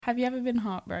Have you ever been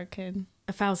heartbroken?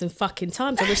 1,000 fucking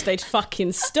times. I wish they'd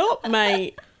fucking stop,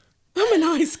 mate. I'm a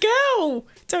nice girl.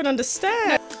 Don't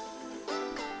understand.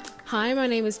 Hi, my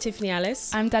name is Tiffany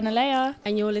Alice. I'm Danalea.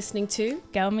 And you're listening to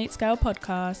Girl Meets Girl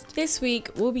podcast. This week,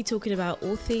 we'll be talking about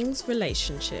all things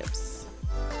relationships.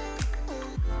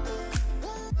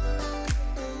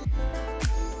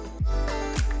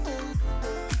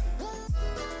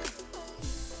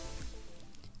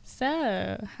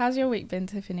 So, how's your week been,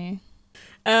 Tiffany?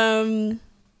 What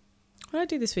did I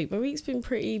do this week? My week's been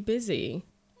pretty busy.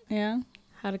 Yeah?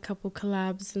 Had a couple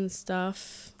collabs and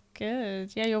stuff.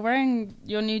 Good. Yeah, you're wearing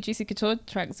your new Juicy Couture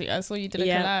tracksuit. I saw you did a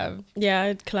collab. Yeah,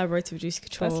 I collaborated with Juicy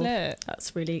Couture. That's lit.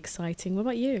 That's really exciting. What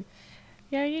about you?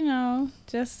 Yeah, you know,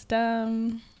 just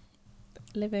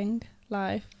living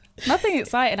life. Nothing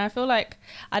exciting. I feel like,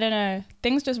 I don't know,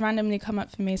 things just randomly come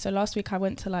up for me. So last week I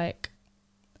went to like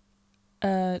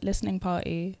a listening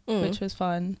party, which was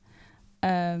fun.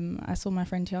 I saw my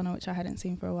friend Tiana, which I hadn't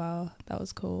seen for a while. That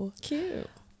was cool. Cute.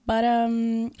 But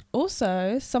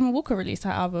also Summer Walker released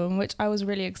her album, which I was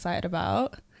really excited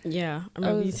about. Yeah, I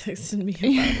remember you texted me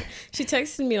about it. She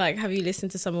texted me like, have you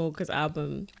listened to Summer Walker's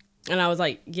album? And I was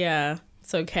like, yeah,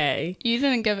 it's okay. You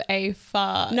didn't give a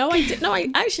fuck. No, I did. No, I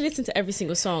actually listened to every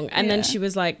single song. And then she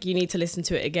was like, you need to listen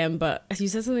to it again. But you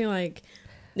said something like,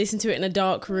 listen to it in a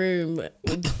dark room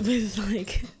with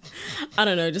like, I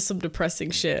don't know, just some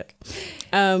depressing shit.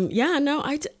 Yeah, no,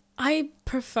 I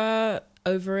prefer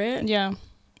Over It. Yeah.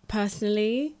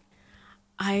 Personally,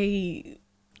 I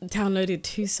downloaded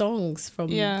 2 songs from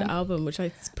the album, which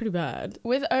it's pretty bad.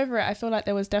 With Over It, I feel like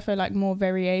there was definitely like more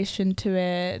variation to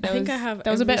it. I have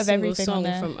there was a bit of everything song on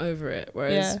there. from Over It,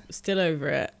 whereas Still Over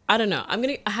It, I don't know.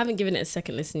 I haven't given it a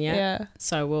second listen yet. Yeah.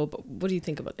 So I will. But what do you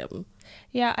think about the album?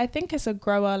 Yeah, I think it's a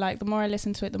grower. Like the more I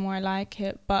listen to it, the more I like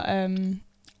it. But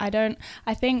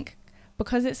I think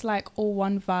because it's like all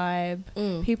one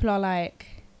vibe, people are like,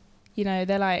 you know,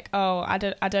 they're like, oh, I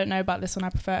don't know about this one, I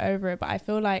prefer Over It. But I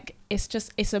feel like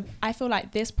I feel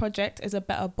like this project is a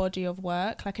better body of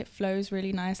work. Like it flows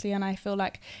really nicely, and I feel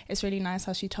like it's really nice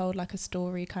how she told like a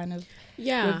story kind of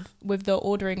with the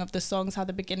ordering of the songs, how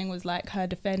the beginning was like her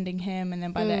defending him, and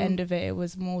then by the end of it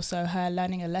was more so her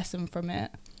learning a lesson from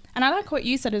it. And I like what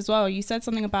you said as well. You said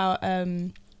something about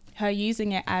her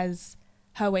using it as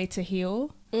her way to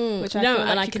heal. Which I feel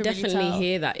like I could definitely really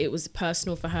hear that it was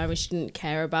personal for her and she didn't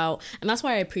care about, and that's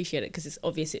why I appreciate it, because it's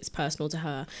obvious it's personal to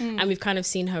her, and we've kind of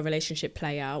seen her relationship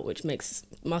play out, which makes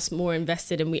us more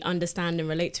invested, and we understand and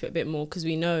relate to it a bit more because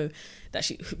we know that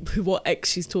what ex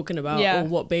she's talking about or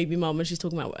what baby mama she's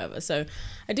talking about, whatever. So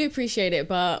I do appreciate it,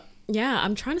 but yeah,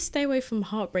 I'm trying to stay away from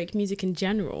heartbreak music in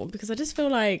general because I just feel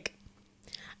like,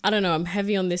 I don't know, I'm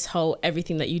heavy on this whole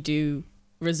everything that you do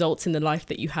results in the life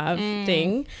that you have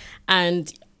thing,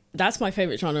 and that's my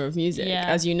favorite genre of music,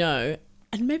 as you know,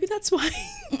 and maybe that's why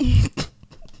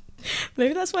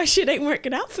shit ain't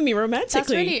working out for me romantically. That's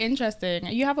really interesting.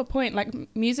 You have a point. Like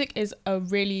music is a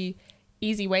really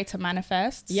easy way to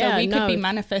manifest, so we could be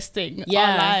manifesting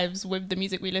our lives with the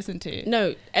music we listen to.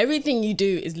 No, everything you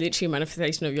do is literally a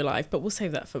manifestation of your life, but we'll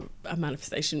save that for a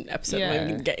manifestation episode when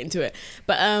we can get into it.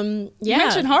 But you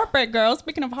mentioned heartbreak, girl.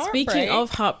 Speaking of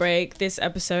heartbreak, this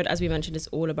episode, as we mentioned, is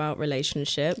all about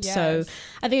relationships. So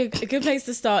I think a good place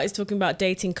to start is talking about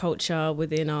dating culture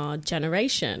within our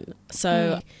generation.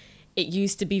 So it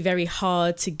used to be very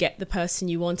hard to get the person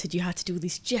you wanted. You had to do all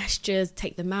these gestures,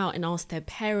 take them out and ask their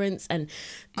parents and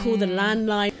call the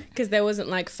landline, because there wasn't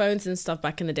like phones and stuff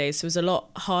back in the day. So it was a lot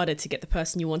harder to get the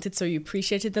person you wanted, so you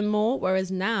appreciated them more.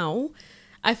 Whereas now,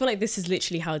 I feel like this is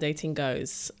literally how dating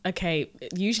goes. Okay,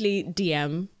 usually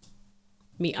DM,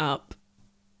 meet up,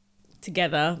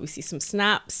 together, we see some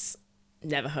snaps,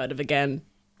 never heard of again.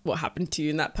 What happened to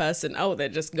you and that person? Oh, they're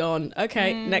just gone.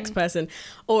 Okay, next person.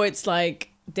 Or it's like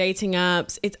dating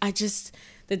apps.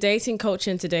 The dating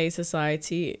culture in today's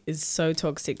society is so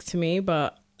toxic to me,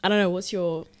 but I don't know, what's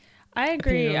your I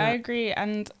agree,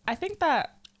 and I think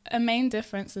that a main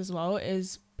difference as well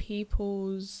is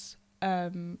people's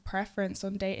preference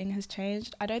on dating has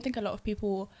changed. I don't think a lot of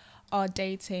people are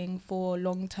dating for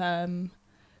long-term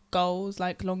goals,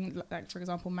 like for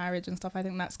example marriage and stuff. I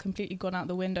think that's completely gone out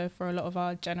the window for a lot of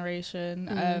our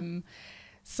generation.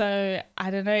 So I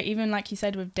don't know, even like you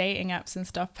said with dating apps and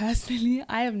stuff, personally,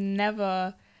 I've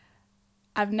never,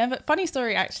 funny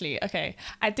story actually. Okay,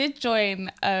 I did join,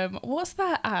 what's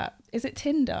that app? Is it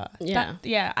Tinder? Yeah.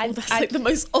 That's like the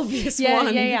most obvious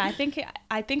one. Yeah. I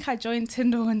think I joined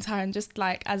Tinder one time just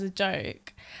like as a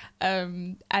joke.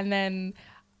 And then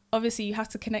obviously you have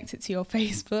to connect it to your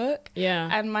Facebook. Yeah.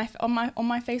 And on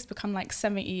my Facebook, I'm like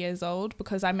 70 years old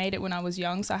because I made it when I was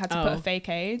young, so I had to put a fake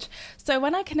age. So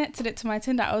when I connected it to my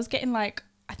Tinder, I was getting like,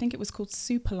 I think it was called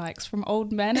super likes from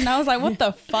old men, and I was like, what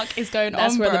the fuck is going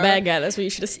That's on, where bro? the bag at. That's where you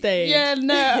should have stayed. Yeah,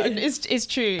 no, it's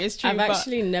true. I've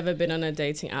actually never been on a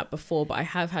dating app before, but I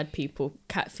have had people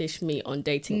catfish me on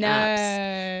dating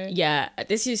apps. Yeah,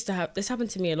 this happened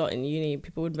to me a lot in uni.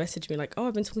 People would message me like, oh,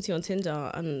 I've been talking to you on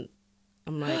Tinder, and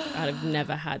I'm like, I've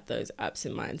never had those apps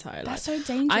in my entire life. That's so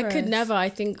dangerous. I could never, I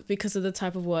think because of the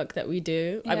type of work that we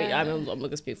do. Yeah. I mean, I'm not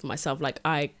going to speak for myself. Like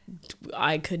I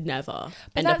could never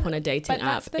end up on a dating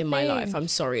app in my life. I'm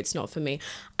sorry, it's not for me.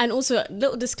 And also,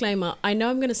 little disclaimer, I know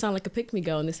I'm going to sound like a pick-me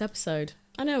girl in this episode.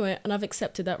 I know it, and I've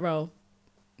accepted that role.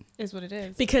 Is what it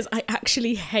is. Because I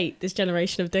actually hate this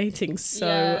generation of dating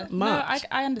so much. No,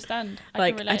 I understand.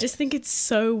 I just think it's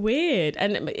so weird.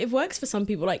 And it works for some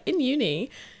people. Like in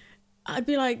uni, I'd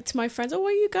be like to my friends, oh,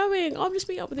 where are you going? Oh, I'm just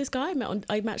meeting up with this guy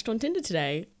I matched on Tinder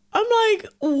today. I'm like,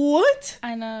 what?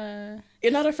 I know.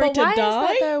 You're not afraid to die? Why is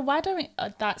that though? Why don't we...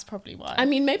 that's probably why. I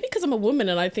mean, maybe because I'm a woman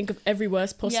and I think of every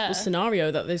worst possible scenario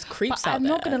that there's creeps out there. I'm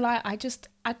not going to lie.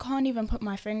 I can't even put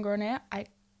my finger on it.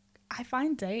 I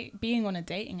find being on a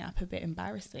dating app a bit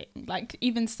embarrassing. Like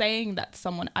even saying that to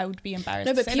someone, I would be embarrassed.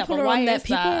 No, but people are on there.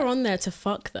 People are on there to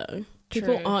fuck though.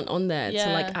 People aren't on there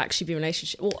to like actually be in a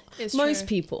relationship. Well, most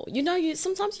people,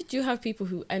 sometimes you do have people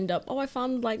who end up, I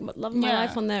found like love of my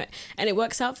life on there, and it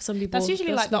works out for some people. That's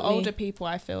usually like the older people,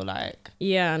 I feel like.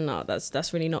 Yeah, no,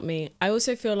 that's really not me. I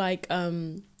also feel like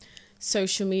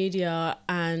social media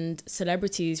and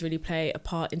celebrities really play a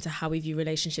part into how we view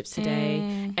relationships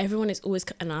today. Everyone is always,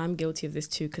 and I'm guilty of this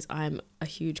too because I'm a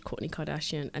huge Kourtney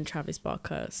Kardashian and Travis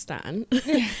Barker stan.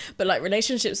 But like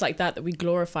relationships like that we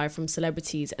glorify from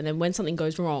celebrities, and then when something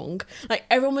goes wrong, like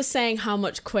everyone was saying how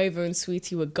much Quavo and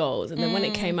Sweetie were goals, and then when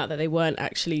it came out that they weren't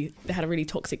actually, they had a really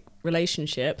toxic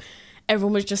relationship,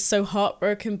 everyone was just so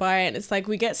heartbroken by it. And it's like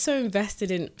we get so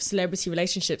invested in celebrity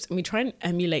relationships and we try and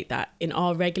emulate that in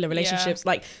our regular relationships.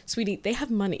 Like, sweetie, they have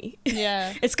money.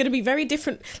 Yeah. It's going to be very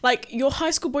different. Like, your high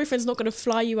school boyfriend's not going to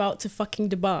fly you out to fucking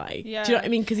Dubai. Yeah. Do you know what I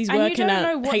mean? Because he's working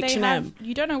at H&M.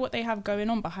 You don't know what they have going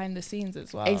on behind the scenes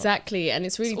as well. Exactly. And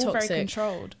it's really toxic. All very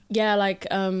controlled. Yeah, like,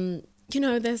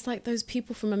 there's like those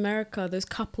people from America, those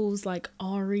couples like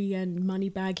Ari and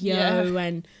Moneybagg Yo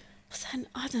and...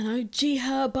 I don't know, G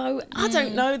Herbo. I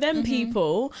don't know them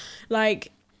people.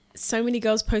 Like, so many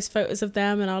girls post photos of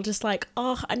them, and I'll just like,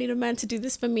 oh, I need a man to do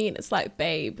this for me. And it's like,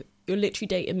 babe, you're literally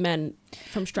dating men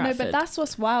from Stratford. No, but that's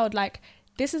what's wild. Like,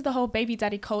 this is the whole baby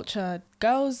daddy culture.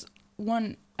 Girls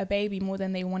want a baby more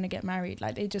than they want to get married.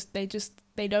 Like, they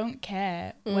don't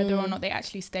care whether or not they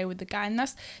actually stay with the guy. And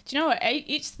that's, do you know what?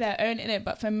 Each their own in it.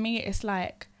 But for me, it's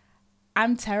like,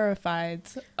 I'm terrified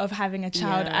of having a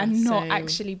child and not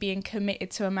actually being committed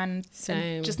to a man,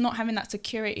 and just not having that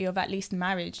security of at least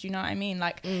marriage. You know what I mean?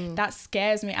 Like that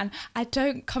scares me, and I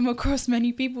don't come across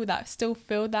many people that still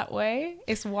feel that way.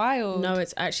 It's wild. No,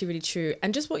 it's actually really true.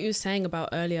 And just what you were saying about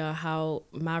earlier, how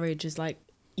marriage is like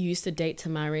you used to date to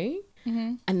marry.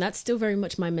 And that's still very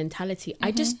much my mentality.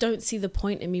 I just don't see the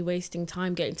point in me wasting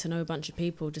time getting to know a bunch of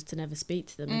people just to never speak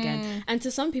to them again. And to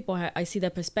some people, I see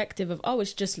their perspective of, oh,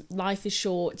 it's just, life is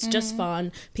short, it's just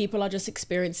fun, people are just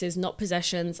experiences, not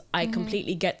possessions. I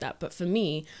completely get that. But for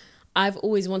me, I've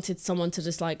always wanted someone to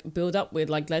just like build up with,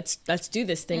 like, let's do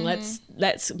this thing,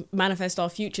 let's manifest our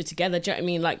future together. Do you know what I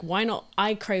mean? Like, why not?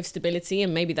 I crave stability,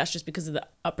 and maybe that's just because of the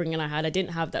upbringing I had. I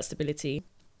didn't have that stability.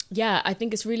 Yeah, I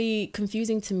think it's really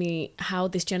confusing to me how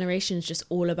this generation is just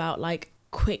all about like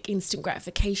quick instant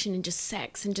gratification and just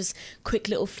sex and just quick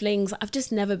little flings. I've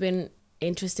just never been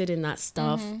interested in that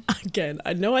stuff. Again,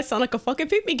 I know I sound like a fucking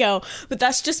pick-me girl, but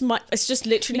that's just it's just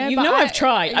literally, I've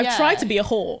tried. I've tried to be a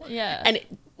whore. Yeah. And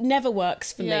it never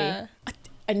works for me.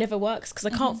 It never works because I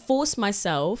can't force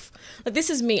myself. Like, this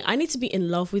is me. I need to be in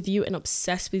love with you and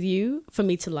obsessed with you for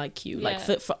me to like you. Like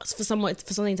for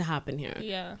something to happen here.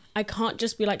 Yeah. I can't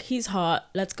just be like, he's hot,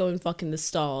 let's go and fuck in the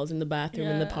stalls, in the bathroom,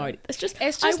 in the party. It's just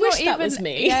I wish that was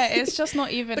me. Yeah, it's just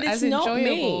not even but as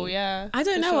enjoyable. Me. Yeah. I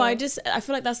don't know. Sure. I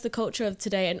feel like that's the culture of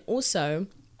today. And also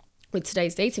with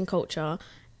today's dating culture,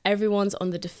 everyone's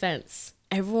on the defense.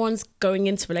 Everyone's going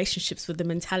into relationships with the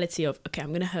mentality of, okay,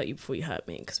 I'm going to hurt you before you hurt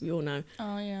me, because we all know.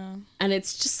 Oh, yeah. And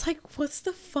it's just like, what's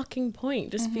the fucking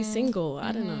point? Just be single.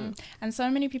 I don't know. And so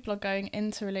many people are going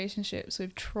into relationships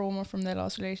with trauma from their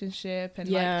last relationship. And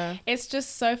like, it's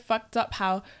just so fucked up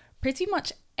how pretty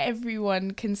much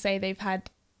everyone can say they've had,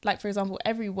 like, for example,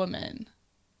 every woman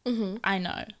I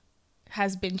know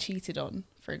has been cheated on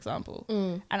for example.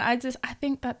 And I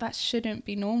think that shouldn't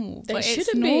be normal. It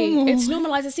shouldn't be. It's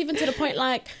normalized. It's even to the point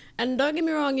like, and don't get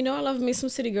me wrong, you know, I love me some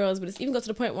city girls, but it's even got to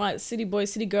the point where like city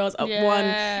boys, city girls up one.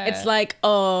 It's like,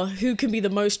 oh, who can be the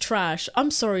most trash?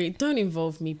 I'm sorry, don't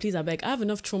involve me, please. I beg. I have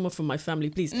enough trauma from my family,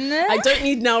 please. I don't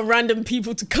need now random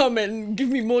people to come and give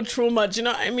me more trauma. Do you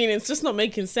know what I mean? It's just not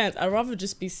making sense. I'd rather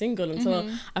just be single until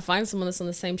I find someone that's on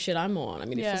the same shit I'm on. I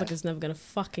mean, it feels like it's never gonna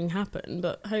fucking happen,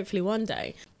 but hopefully one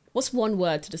day. What's one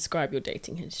word to describe your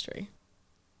dating history?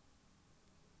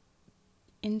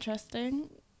 Interesting.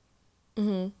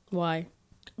 Why?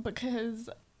 Because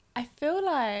I feel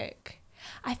like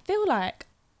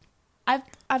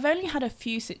I've only had a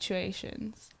few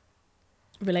situations.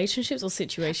 Relationships or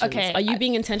situations? Okay. Are you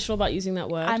being intentional about using that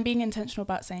word? I'm being intentional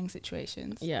about saying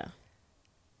situations. Yeah.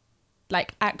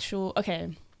 Like actual,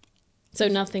 okay. So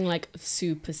nothing like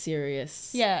super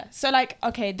serious. Yeah. So like,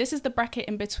 okay, this is the bracket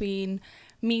in between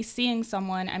me seeing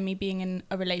someone and me being in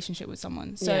a relationship with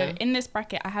someone. So in this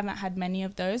bracket, I haven't had many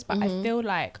of those, but I feel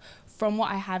like from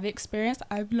what I have experienced,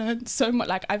 I've learned so much.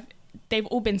 Like they've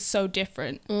all been so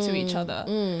different to each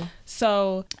other.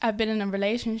 So I've been in a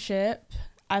relationship.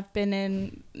 I've been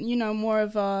in, you know, more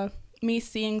of a me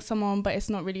seeing someone, but it's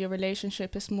not really a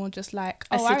relationship. It's more just like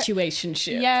a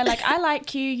situationship. Yeah, like I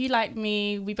like you, you like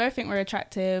me. We both think we're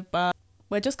attractive, but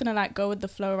we're just gonna like go with the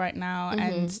flow right now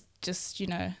and just, you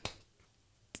know,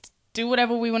 do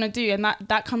whatever we want to do. And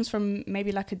that comes from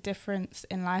maybe like a difference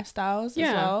in lifestyles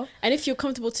as well. And if you're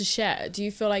comfortable to share, do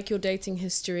you feel like your dating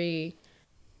history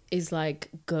is like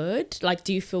good? Like,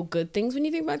 do you feel good things when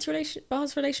you think about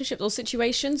past relationships or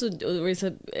situations, or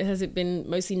has it been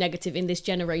mostly negative in this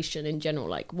generation in general?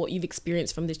 Like what you've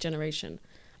experienced from this generation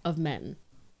of men?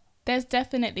 There's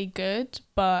definitely good,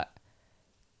 but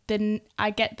then I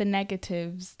get the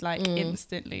negatives like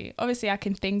instantly. Obviously I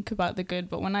can think about the good,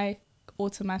 but when I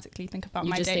automatically think about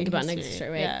my dating history, you just think about negative straight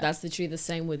away. That's literally the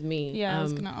same with me. I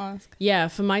was gonna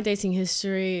ask. For my dating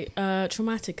history,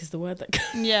 traumatic is the word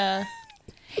that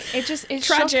it's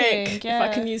tragic, shocking, if I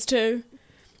can use two.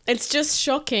 It's just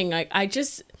shocking. Like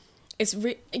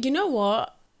you know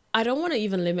what, I don't want to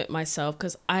even limit myself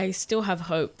because I still have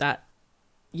hope that,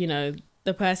 you know,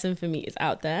 the person for me is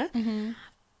out there.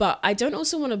 But I don't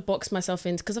also want to box myself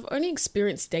in because I've only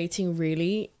experienced dating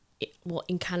really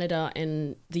in Canada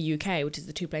and the UK, which is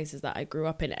the two places that I grew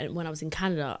up in. And when I was in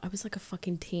Canada, I was like a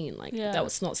fucking teen. Like that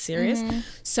was not serious.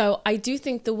 So I do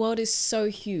think the world is so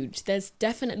huge. There's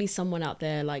definitely someone out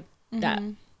there like that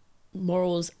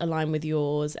morals align with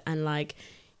yours and like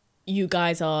you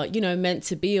guys are, you know, meant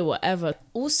to be or whatever.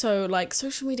 Also, like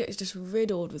social media is just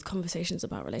riddled with conversations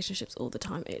about relationships all the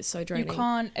time. It's so draining. You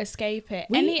can't escape it.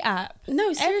 Any app.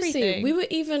 No, seriously. Everything. We were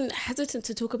even hesitant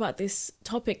to talk about this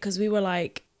topic because we were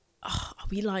like, are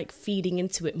we like feeding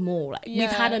into it more? Like we've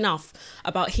had enough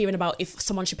about hearing about if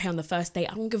someone should pay on the first date.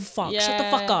 I don't give a fuck. Shut the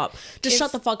fuck up.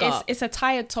 Shut the fuck up. It's a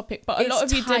tired topic, but a lot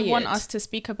of you did want us to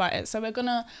speak about it, so we're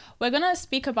gonna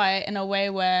speak about it in a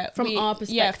way where from our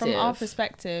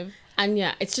perspective. And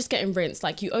it's just getting rinsed.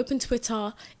 Like you open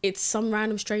Twitter, it's some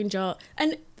random stranger.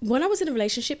 And when I was in a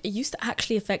relationship, it used to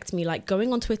actually affect me. Like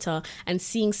going on Twitter and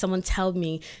seeing someone tell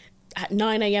me at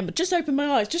 9 a.m. but just open my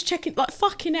eyes, just checking, like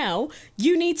fucking hell,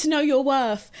 you need to know your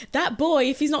worth. That boy,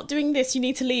 if he's not doing this, you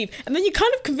need to leave. And then you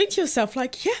kind of convince yourself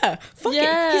like, fuck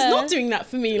it, he's not doing that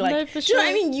for me. Like, do you know what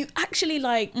I mean? You actually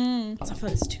like, I feel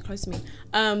like it's too close to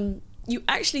me. You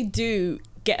actually do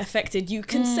get affected. You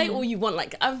can say all you want.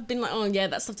 Like I've been like, oh yeah,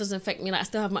 that stuff doesn't affect me. Like I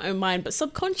still have my own mind. But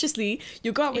subconsciously,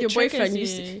 you go out with your boyfriend.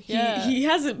 He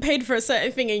hasn't paid for a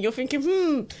certain thing, and you're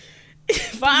thinking,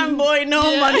 fine boy, no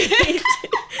money.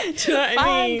 Do you know what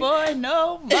I mean? Fine boy,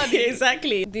 no money.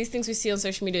 Exactly. These things we see on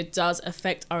social media does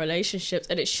affect our relationships,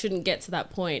 and it shouldn't get to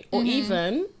that point. Or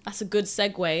even, that's a good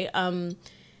segue,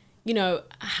 you know,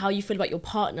 how you feel about your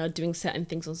partner doing certain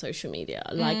things on social media,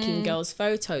 liking girls'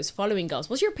 photos, following girls.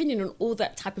 What's your opinion on all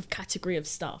that type of category of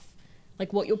stuff?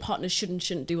 Like what your partner should and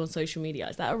shouldn't do on social media.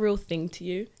 Is that a real thing to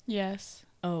you? Yes.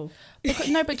 Oh.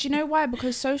 No, but you know why?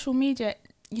 Because social media,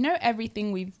 you know,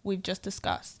 everything we've just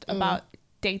discussed about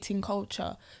dating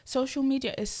culture, social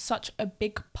media is such a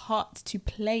big part to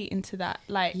play into that.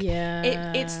 Like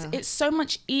it's so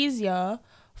much easier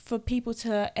for people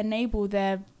to enable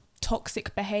their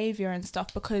toxic behavior and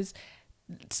stuff because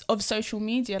of social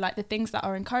media, like the things that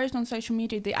are encouraged on social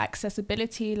media, the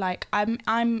accessibility. Like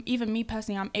I'm even me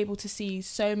personally, I'm able to see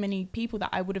so many people that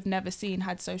I would have never seen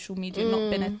had social media not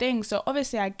been a thing. So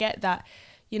obviously I get that,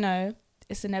 you know,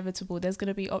 it's inevitable, there's going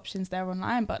to be options there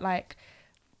online, but like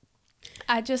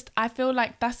I feel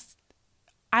like that's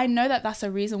I know that that's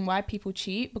a reason why people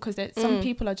cheat, because some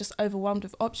people are just overwhelmed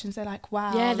with options. They're like,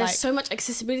 wow. Yeah, there's so much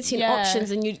accessibility and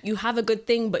options, and you have a good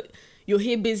thing, but you're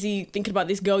here busy thinking about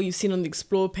this girl you've seen on the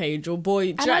Explore page, or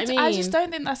boy, do you know what I mean? I just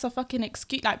don't think that's a fucking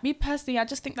excuse. Like, me personally, I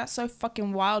just think that's so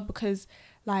fucking wild, because,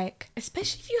 like...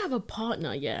 Especially if you have a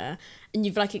partner, and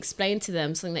you've, like, explained to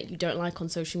them something that you don't like on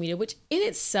social media, which in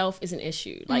itself is an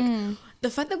issue. Like, the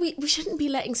fact that we shouldn't be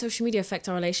letting social media affect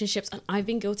our relationships, and I've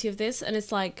been guilty of this, and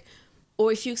it's like...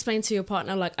 Or if you explain to your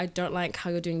partner, like, I don't like how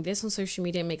you're doing this on social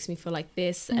media, it makes me feel like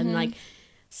this, and, like,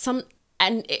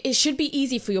 and it should be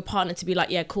easy for your partner to be like,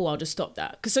 yeah, cool, I'll just stop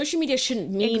that. Because social media shouldn't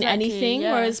mean anything.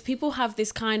 Yeah. Whereas people have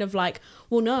this kind of like,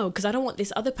 well, no, because I don't want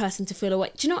this other person to feel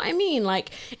away. Do you know what I mean? Like,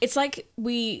 it's like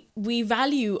we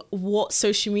value what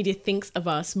social media thinks of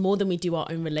us more than we do our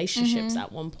own relationships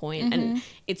at one point. And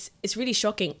it's really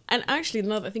shocking. And actually,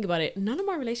 now that I think about it, none of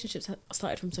my relationships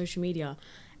started from social media.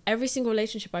 Every single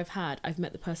relationship I've had, I've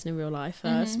met the person in real life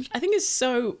first, which I think is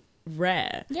so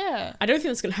rare. Yeah. I don't think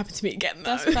that's going to happen to me again,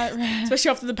 though. That's quite rare. Especially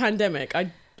after the pandemic.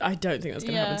 I don't think that's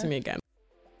going to happen to me again.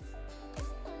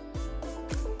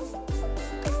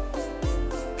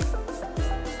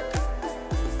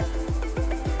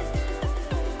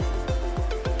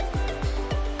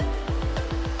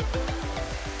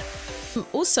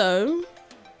 Also,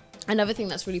 another thing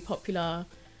that's really popular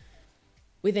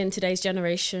within today's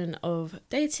generation of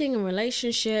dating and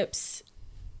relationships,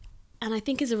 and I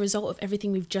think as a result of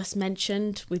everything we've just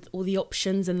mentioned with all the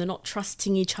options and the not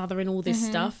trusting each other and all this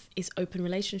stuff, is open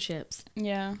relationships.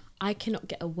 Yeah. I cannot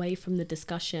get away from the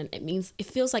discussion. It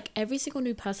feels like every single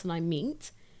new person I meet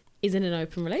is in an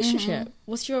open relationship.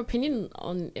 What's your opinion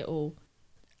on it all?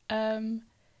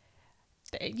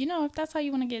 You know, if that's how you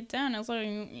want to get down, that's how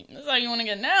you want to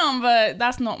get down, but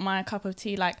that's not my cup of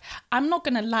tea. Like, I'm not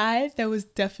gonna lie, there was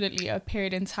definitely a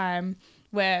period in time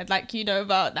where, like, you know,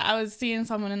 about that, I was seeing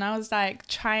someone and I was like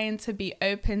trying to be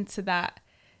open to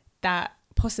that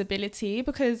possibility,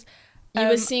 because you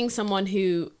were seeing someone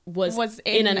who was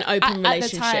in an open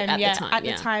relationship at the time. At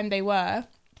the time they were.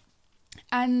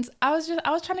 And I was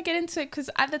trying to get into it because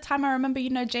at the time I remember, you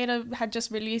know, Jada had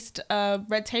just released a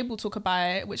Red Table Talk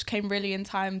about it, which came really in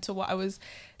time to what I was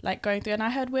like going through. And I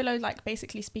heard Willow like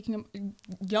basically speaking,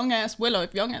 young ass Willow,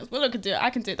 if young ass Willow could do it, I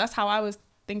can do it. That's how I was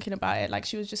thinking about it. Like,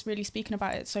 she was just really speaking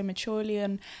about it so maturely,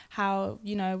 and how,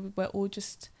 you know,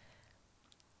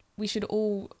 we should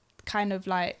all kind of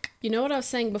like... You know what I was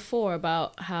saying before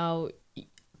about how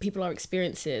people are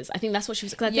experiences? I think that's what she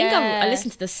was... Cause I think I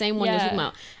listened to the same one you're talking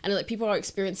about. And like, people are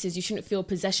experiences. You shouldn't feel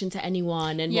possession to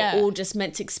anyone. And we're all just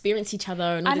meant to experience each other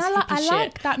and all this hippie shit. I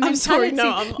like that mentality. I'm sorry,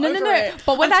 no, I'm over it.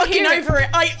 But when I'm I hear over it,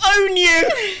 I own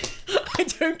you. I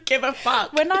don't give a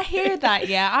fuck. When I hear that,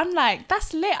 I'm like,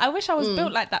 that's lit. I wish I was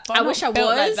built like that. But I wish I was.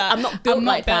 Like that. I'm not built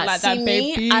like that. See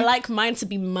me? Baby. I like mine to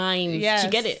be mine. Yes. Do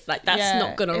you get it? Like, that's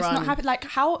not gonna run. It's not happy. Like,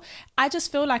 how... I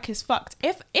just feel like it's fucked.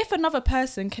 If another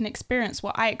person can experience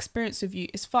what I experience with you,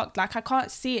 it's fucked. Like, I can't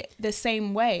see it the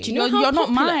same way. Do you know you're not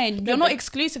mine. You're not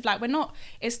exclusive. Like, we're not...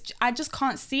 I just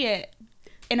can't see it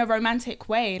in a romantic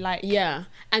way. Like, yeah.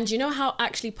 And do you know how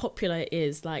actually popular it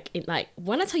is? Like,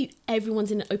 when I tell you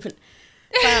everyone's in an open...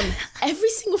 every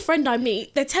single friend I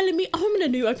meet, they're telling me, oh, I'm in a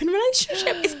new open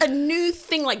relationship. It's a new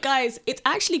thing. Like, guys, it's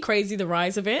actually crazy, the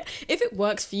rise of it. If it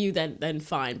works for you, then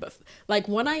fine. But like,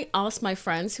 when I ask my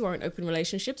friends who are in open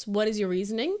relationships, what is your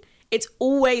reasoning? It's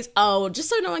always, oh, just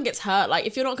so no one gets hurt. Like,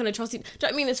 if you're not going to trust it, do you know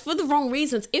what I mean? It's for the wrong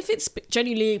reasons. If it's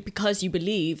genuinely because you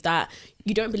believe that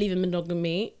you don't believe in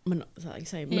monogamy, is that how you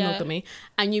say monogamy,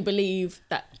 and you believe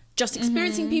that just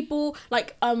experiencing people,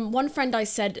 like, one friend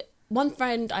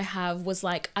I have was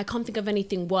like, I can't think of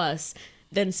anything worse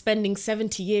than spending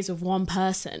 70 years with one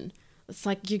person. It's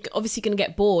like, you're obviously going to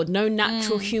get bored. No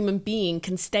natural human being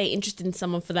can stay interested in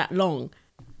someone for that long.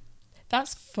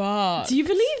 That's fucked. Do you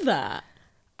believe that?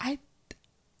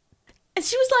 And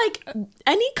she was like,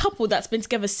 any couple that's been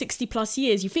together 60 plus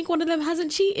years, you think one of them hasn't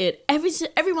cheated?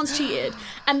 Everyone's cheated.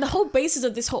 And the whole basis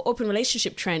of this whole open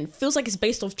relationship trend feels like it's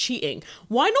based off cheating.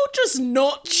 Why not just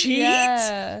not cheat?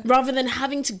 Yeah. Rather than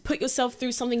having to put yourself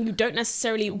through something you don't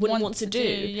necessarily want to do.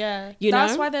 Yeah. You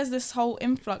That's know? why there's this whole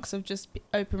influx of just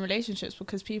open relationships,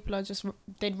 because people are just,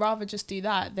 they'd rather just do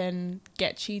that than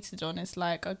get cheated on. It's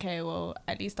like, okay, well,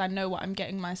 at least I know what I'm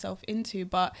getting myself into.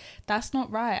 But that's not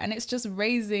right. And it's just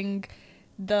raising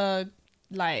the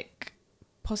like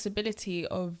possibility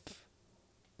of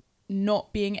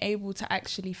not being able to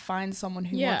actually find someone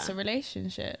who wants a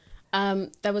relationship.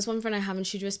 There was one friend I have, and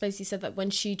she just basically said that when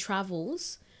she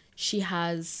travels, she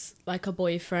has like a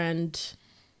boyfriend.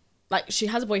 Like, she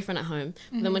has a boyfriend at home,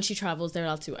 but then when she travels, they're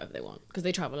allowed to do whatever they want, because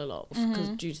they travel a lot because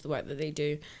due to the work that they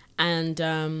do. And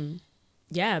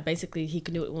yeah, basically he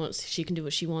can do what he wants, she can do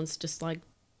what she wants, just like,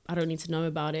 I don't need to know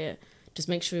about it, just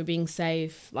make sure you're being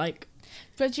safe, like.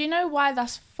 But do you know why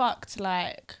that's fucked?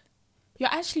 Like, you're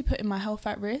actually putting my health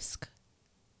at risk.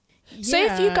 Yeah,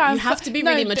 so if you go, you have to be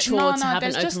really mature to have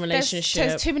an open relationship.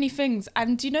 There's too many things,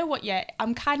 and do you know what? Yeah,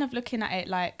 I'm kind of looking at it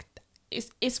like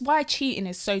it's why cheating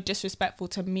is so disrespectful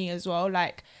to me as well.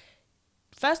 Like,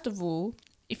 first of all,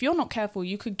 if you're not careful,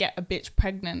 you could get a bitch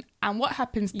pregnant, and what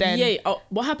happens then? Yeah,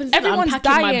 what happens? Then? Everyone's I'm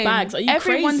packing dying. my bags. Are you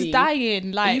Everyone's crazy?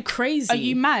 dying. Like, are you crazy? Are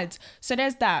you mad? So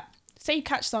there's that. Say you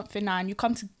catch something now, and you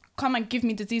come and give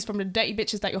me disease from the dirty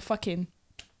bitches that you're fucking.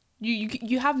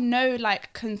 You have no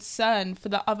like concern for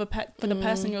the other for the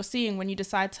person you're seeing when you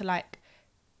decide to like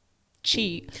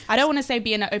cheat. I don't want to say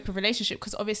be in an open relationship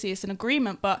because obviously it's an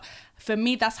agreement, but for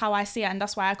me that's how I see it, and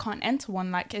that's why I can't enter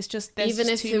one. Like, it's just there's even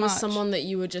just if too it was much. someone that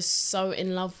you were just so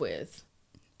in love with.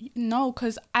 No,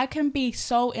 because I can be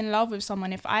so in love with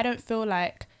someone, if I don't feel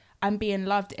like I'm being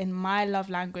loved in my love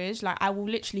language, like I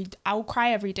will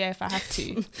cry every day if I have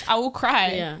to. I will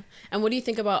cry. Yeah. And what do you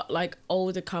think about like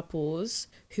older couples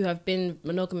who have been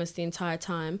monogamous the entire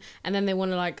time, and then they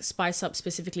want to like spice up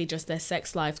specifically just their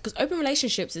sex life? Because open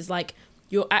relationships is like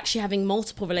you're actually having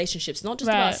multiple relationships, not just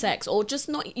about sex, or just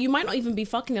not, you might not even be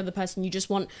fucking the other person, you just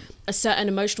want a certain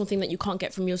emotional thing that you can't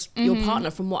get from your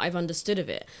partner, from what I've understood of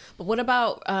it. But what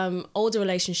about older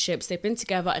relationships? They've been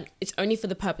together and it's only for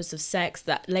the purpose of sex,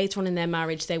 that later on in their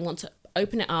marriage they want to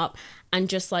open it up and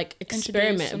just like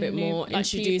experiment a bit more, like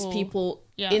introduce people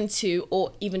into,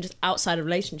 or even just outside a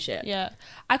relationship. Yeah,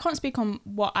 I can't speak on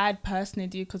what I'd personally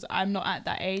do because I'm not at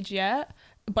that age yet,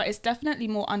 but it's definitely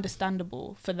more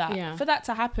understandable for that for that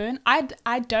to happen. I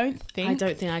don't think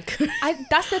I could.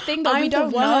 That's the thing though. We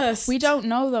don't know. We don't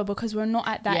know though, because we're not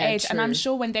at that age. True. And I'm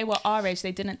sure when they were our age,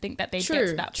 they didn't think that they'd get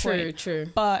to that point. True.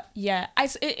 But yeah,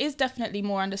 it is definitely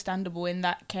more understandable in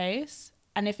that case.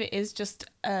 And if it is just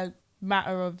a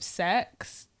matter of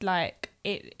sex, like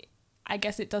I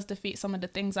guess it does defeat some of the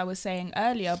things I was saying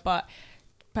earlier. But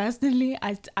personally,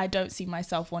 I don't see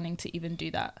myself wanting to even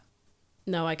do that.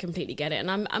 No, I completely get it.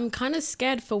 And I'm kind of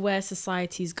scared for where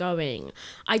society's going.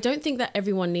 I don't think that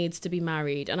everyone needs to be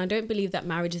married. And I don't believe that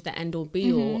marriage is the end all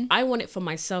be all. I want it for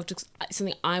myself, just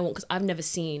something I want, because I've never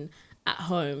seen at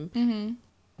home.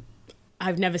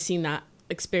 I've never seen that,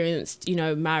 experienced,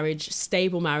 marriage,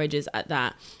 stable marriages at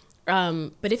that.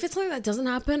 But if it's something that doesn't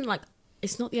happen, like,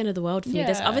 it's not the end of the world for me.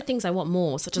 There's other things I want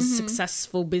more, such as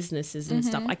successful businesses and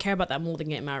stuff. I care about that more than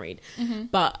getting married.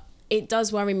 But it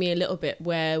does worry me a little bit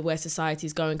where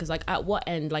society's going, because like at what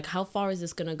end, like how far is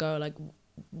this gonna go, like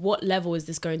what level is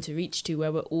this going to reach to, where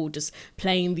we're all just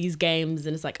playing these games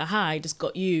and it's like, aha, I just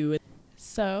got you.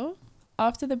 So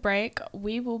after the break,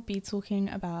 we will be talking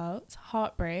about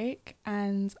heartbreak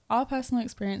and our personal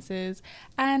experiences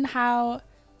and how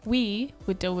we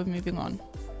would deal with moving on.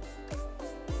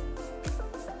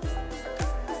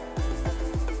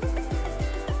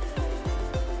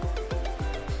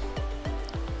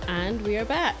 And we are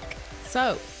back.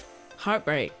 So,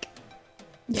 heartbreak.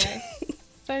 Yes.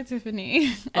 So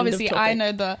Tiffany, obviously I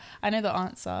know the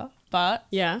answer, but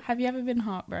have you ever been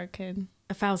heartbroken?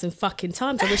 1,000 fucking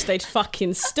times. I wish they'd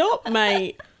fucking stop,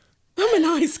 mate. I'm a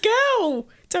nice girl.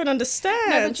 Don't understand.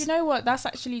 No, but you know what? That's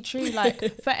actually true.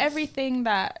 Like, for everything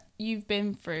that you've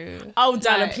been through. Oh,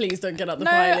 Dana, like, please don't get out the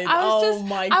violin.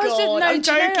 My God. I'm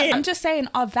joking. I'm just saying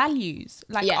our values,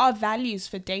 our values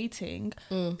for dating.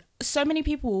 So many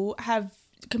people have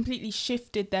completely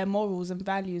shifted their morals and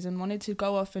values and wanted to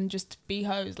go off and just be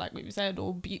hoes, like we said,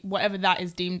 or be whatever that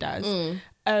is deemed as,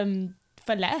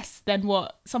 for less than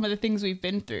what some of the things we've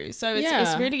been through. So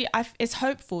it's really, it's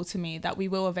hopeful to me that we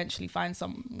will eventually find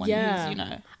someone who's,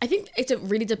 I think it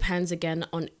really depends again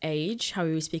on age, how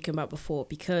we were speaking about before,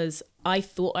 because I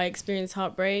thought I experienced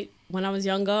heartbreak when I was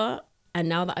younger. And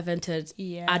now that I've entered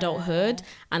adulthood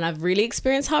and I've really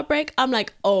experienced heartbreak, I'm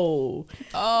like,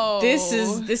 this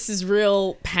is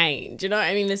real pain. Do you know what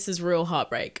I mean? This is real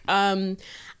heartbreak. And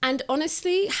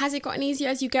honestly, has it gotten easier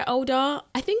as you get older?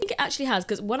 I think it actually has,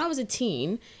 because when I was a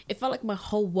teen, it felt like my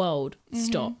whole world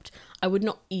stopped. I would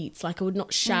not eat, like I would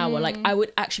not shower, like I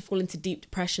would actually fall into deep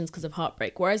depressions because of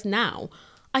heartbreak. Whereas now,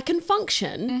 I can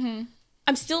function.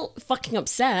 I'm still fucking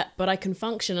upset, but I can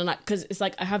function, and because it's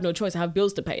like I have no choice. I have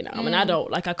bills to pay now. I'm an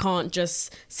adult. Like I can't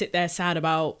just sit there sad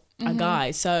about a guy.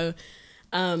 So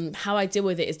how I deal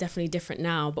with it is definitely different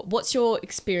now. But what's your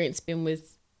experience been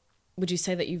with? Would you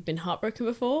say that you've been heartbroken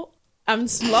before? I'm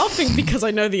laughing because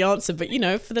I know the answer, but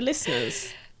for the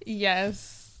listeners.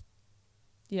 Yes.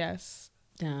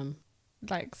 Damn.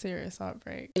 Like serious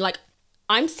heartbreak. Like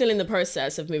I'm still in the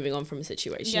process of moving on from a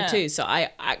situation too. So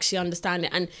I actually understand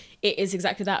it. And it is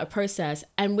exactly that, a process.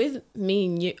 And with me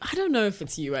and you, I don't know if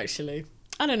it's you actually.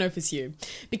 I don't know if it's you.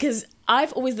 Because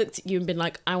I've always looked at you and been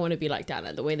like, I want to be like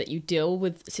Dana. The way that you deal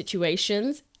with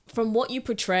situations, from what you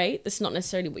portray, that's not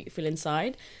necessarily what you feel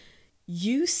inside.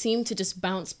 You seem to just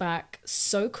bounce back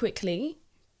so quickly.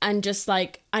 And just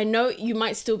like, I know you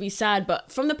might still be sad,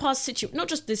 but from the past not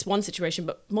just this one situation,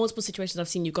 but multiple situations I've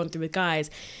seen you've gone through with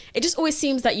guys, it just always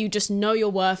seems that you just know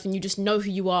your worth and you just know who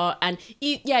you are. And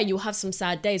you'll have some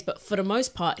sad days, but for the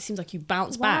most part, it seems like you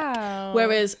bounce back.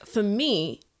 Whereas for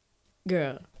me,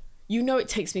 girl, you know it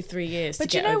takes me 3 years to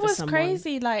get over someone. But you know what's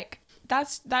crazy? Like,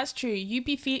 that's true. You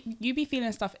be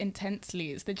feeling stuff intensely.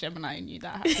 It's the Gemini in you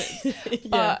that happens.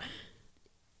 But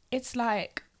it's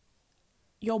like,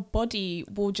 your body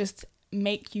will just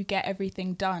make you get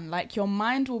everything done. Like, your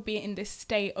mind will be in this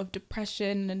state of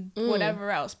depression and whatever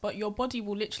else, but your body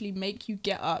will literally make you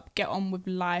get up, get on with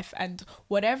life, and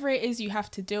whatever it is you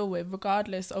have to deal with,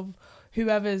 regardless of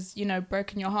whoever's, you know,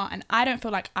 broken your heart. And I don't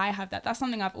feel like I have that. That's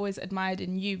something I've always admired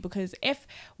in you, because if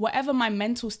whatever my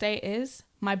mental state is,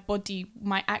 my body,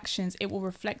 my actions, it will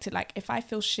reflect it. Like, if I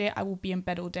feel shit, I will be in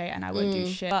bed all day and I won't do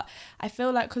shit. But I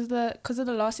feel like because of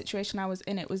the last situation I was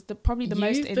in, it was probably the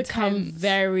most intense. You've become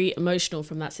very emotional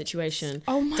from that situation.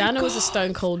 Oh my Dana God. was a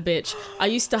stone cold bitch. I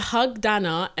used to hug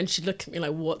Dana and she'd look at me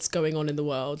like, what's going on in the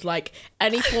world? Like,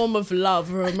 any form of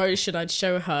love or emotion I'd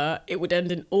show her, it would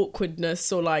end in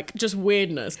awkwardness or like just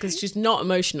weirdness, because she's not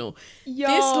emotional. Yo.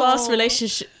 This last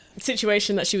relationship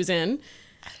situation that she was in,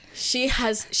 she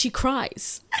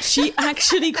cries. She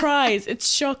actually cries.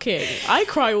 It's shocking. I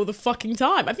cry all the fucking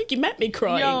time. I think you met me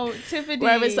crying. Yo, Tiffany.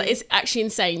 Whereas like, it's actually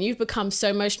insane. You've become so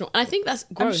emotional. And I think that's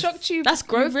growth. I'm shocked that's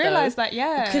growth, you realised that,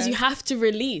 yeah. Because you have to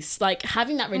release. Like,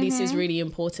 having that release is really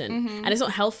important. And it's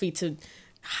not healthy to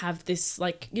have this,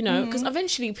 like, you know, because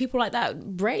eventually people like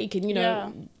that break and, you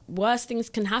know, worse things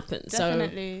can happen.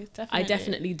 Definitely. I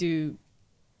definitely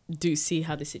do see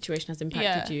how this situation has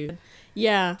impacted you.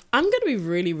 Yeah, I'm gonna be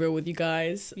really real with you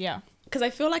guys. Yeah, because I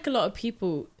feel like a lot of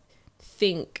people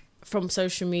think from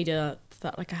social media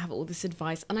that like I have all this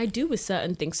advice, and I do with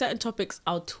certain things, certain topics.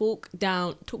 I'll talk you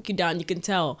down. You can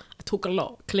tell I talk a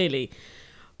lot, clearly.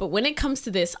 But when it comes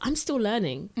to this, I'm still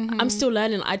learning. I'm still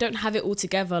learning. I don't have it all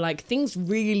together. Like, things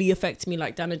really affect me,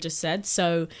 like Dana just said.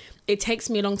 So it takes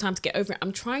me a long time to get over it.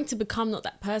 I'm trying to become not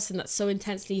that person that's so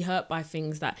intensely hurt by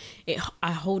things that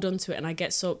I hold on to it and I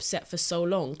get so upset for so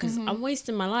long, because I'm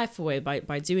wasting my life away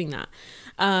by doing that.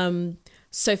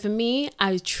 So for me,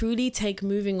 I truly take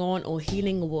moving on or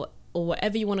healing or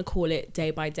whatever you want to call it day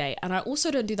by day. And I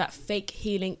also don't do that fake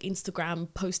healing Instagram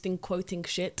posting, quoting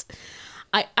shit.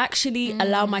 I actually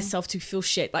allow myself to feel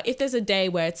shit. Like, if there's a day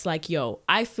where it's like, yo,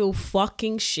 I feel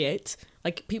fucking shit,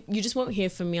 like, you just won't hear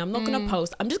from me. I'm not going to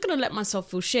post. I'm just going to let myself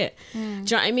feel shit. Do you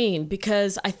know what I mean?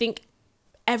 Because I think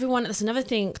that's another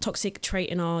thing, toxic trait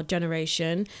in our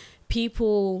generation.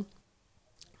 People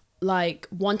like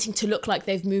wanting to look like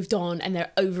they've moved on and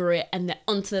they're over it and they're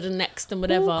onto the next and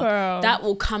whatever. Ooh, that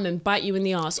will come and bite you in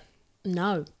the ass.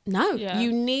 No.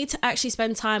 You need to actually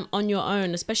spend time on your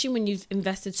own, especially when you've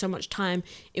invested so much time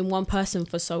in one person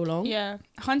for so long. Yeah,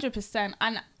 100%.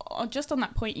 And just on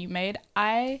that point you made,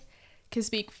 I can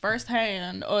speak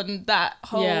firsthand on that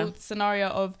whole scenario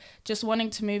of just wanting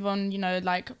to move on, you know,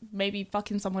 like maybe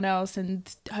fucking someone else and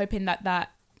hoping that,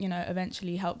 you know,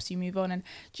 eventually helps you move on. And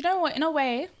do you know what? In a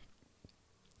way,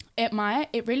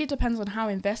 it really depends on how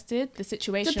invested the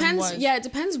situation was. Yeah, it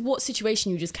depends what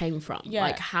situation you just came from. Yeah.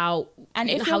 Like how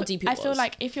deep it was. I feel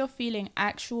like if you're feeling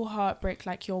actual heartbreak,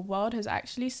 like your world has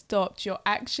actually stopped, you're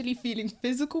actually feeling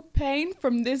physical pain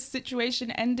from this situation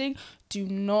ending, do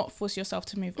not force yourself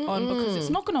to move on, because it's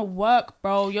not gonna work,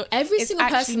 bro. Every single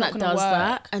person that does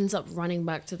that ends up running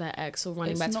back to their ex or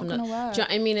running back to another. Do you know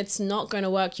what I mean? It's not gonna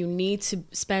work. You need to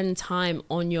spend time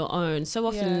on your own. So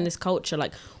often in this culture,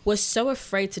 like, we're so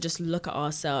afraid to just look at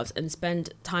ourselves and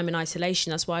spend time in isolation.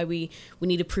 That's why we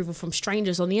need approval from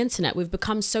strangers on the internet. We've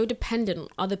become so dependent on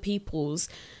other people's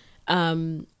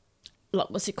like,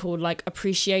 what's it called, like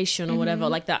appreciation or whatever,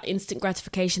 like that instant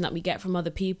gratification that we get from other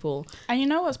people. And you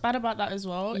know what's bad about that as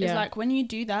well is, like, when you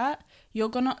do that, you're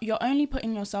only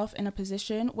putting yourself in a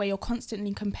position where you're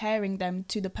constantly comparing them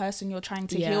to the person you're trying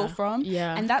to heal from.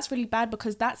 And that's really bad,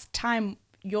 because that's time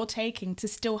you're taking to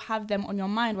still have them on your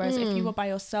mind, whereas if you were by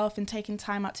yourself and taking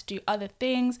time out to do other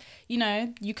things, you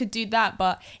know, you could do that,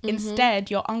 but instead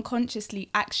you're unconsciously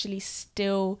actually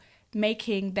still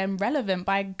making them relevant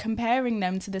by comparing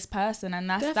them to this person, and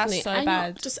that's so and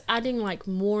bad. You're just adding like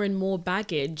more and more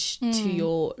baggage to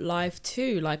your life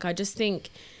too. Like, I just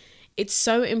think it's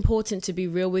so important to be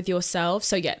real with yourself.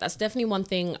 So yeah, that's definitely one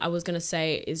thing I was going to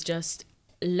say, is just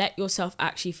let yourself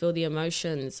actually feel the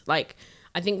emotions. Like,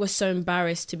 I think we're so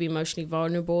embarrassed to be emotionally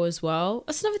vulnerable as well.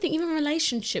 That's another thing. Even in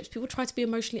relationships, people try to be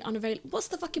emotionally unavailable. What's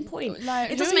the fucking point?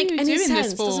 Like, it doesn't make any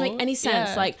sense. It doesn't make any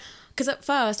sense. Yeah. Like, because at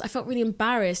first I felt really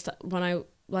embarrassed when I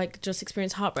like just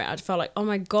experienced heartbreak. I felt like, oh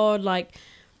my God, like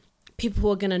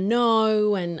people are gonna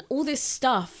know and all this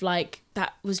stuff. Like,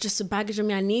 that was just a baggage on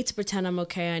me. I need to pretend I'm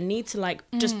okay. I need to like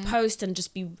just post and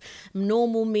just be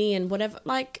normal me and whatever.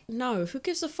 Like, no, who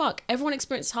gives a fuck? Everyone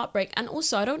experiences heartbreak. And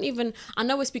also, I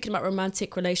know we're speaking about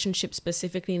romantic relationships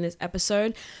specifically in this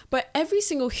episode, but every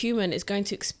single human is going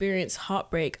to experience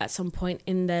heartbreak at some point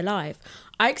in their life.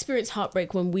 I experienced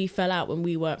heartbreak when we fell out, when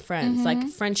we weren't friends. Like,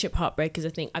 friendship heartbreak is a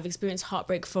thing. I've experienced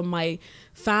heartbreak from my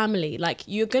family. Like,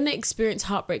 you're going to experience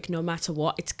heartbreak no matter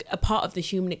what. It's a part of the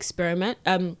human experiment.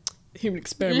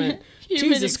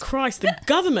 Jesus Christ, the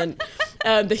government.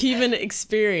 The human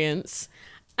experience.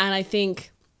 And I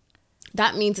think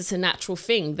that means it's a natural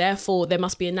thing. Therefore, there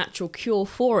must be a natural cure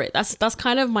for it. That's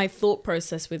kind of my thought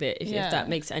process with it, if that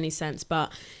makes any sense.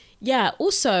 But yeah,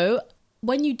 also,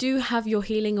 when you do have your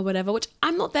healing or whatever, which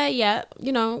I'm not there yet,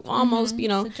 you know, almost, you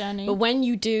know, but when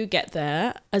you do get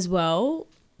there as well,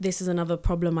 this is another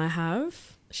problem I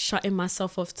have. Shutting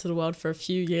myself off to the world for a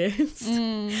few years.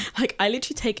 Like, I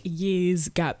literally take years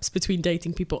gaps between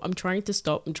dating people. I'm trying to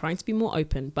stop. I'm trying to be more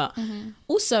open, but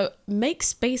also make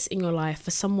space in your life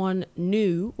for someone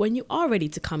new when you are ready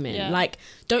to come in. Like,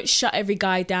 don't shut every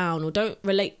guy down, or don't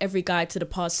relate every guy to the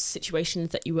past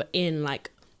situations that you were in,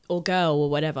 like, or girl or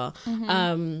whatever.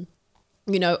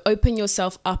 You know, open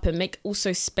yourself up and make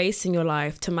also space in your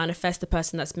life to manifest the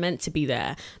person that's meant to be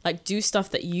there. Like, do stuff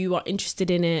that you are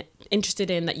interested in,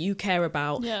 that you care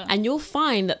about. And you'll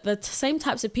find that the same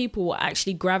types of people will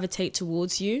actually gravitate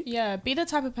towards you. Yeah, be the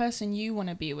type of person you want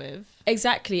to be with.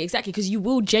 Exactly, because you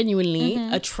will genuinely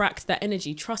attract that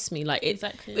energy. Trust me. Like,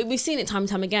 we've seen it time and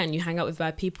time again. You hang out with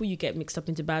bad people, you get mixed up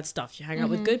into bad stuff. You hang out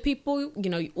with good people, you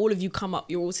know, all of you come up,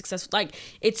 you're all successful. Like,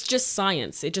 it's just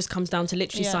science. It just comes down to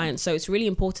literally science. So it's really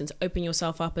important to open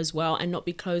yourself up as well and not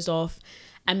be closed off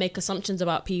and make assumptions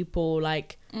about people.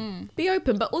 Like, be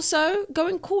open, but also go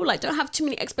and cool. Like, don't have too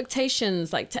many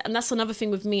expectations. Like, and that's another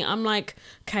thing with me. I'm like,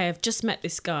 okay, I've just met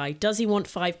this guy. Does he want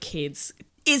 5 kids?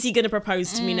 Is he going to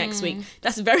propose to me next week?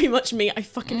 That's very much me. I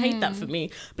fucking hate that for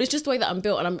me. But it's just the way that I'm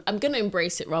built, and I'm going to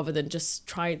embrace it rather than just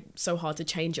try so hard to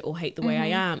change it or hate the way I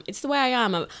am. It's the way I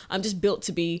am. I'm just built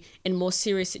to be in more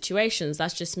serious situations.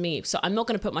 That's just me. So I'm not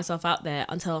going to put myself out there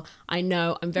until I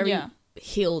know I'm very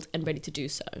healed and ready to do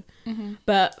so.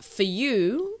 But for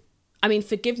you, I mean,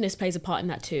 forgiveness plays a part in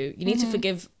that too. You need to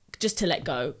forgive just to let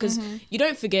go, because you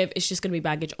don't forgive, it's just going to be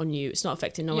baggage on you. It's not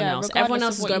affecting no one else. Everyone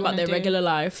else is going about their regular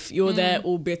life. You're there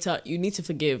all bitter. You need to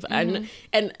forgive. And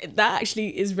that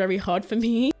actually is very hard for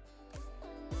me.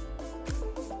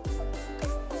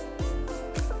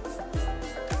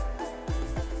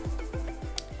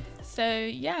 So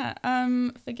yeah,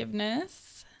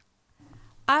 forgiveness.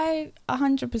 I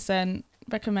 100%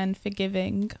 recommend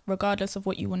forgiving regardless of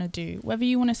what you want to do, whether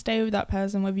you want to stay with that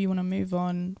person, whether you want to move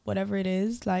on, whatever it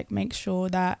is. Like, make sure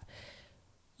that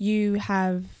you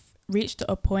have reached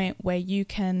a point where you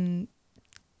can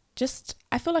just,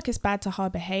 I feel like it's bad to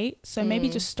harbor hate, so maybe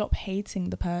just stop hating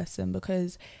the person,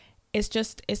 because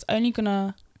it's only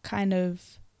gonna kind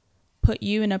of put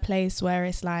you in a place where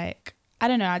it's like, I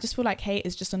don't know, I just feel like hate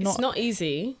is just it's not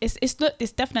easy. It's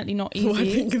definitely not easy. Well, I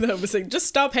think that was like, just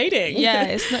stop hating. Yeah,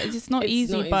 it's not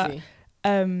easy, but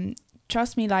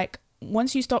trust me, like,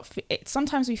 once you stop,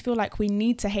 sometimes we feel like we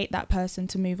need to hate that person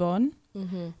to move on,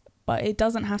 but it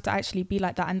doesn't have to actually be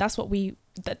like that. And that's what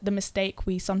the mistake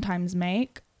we sometimes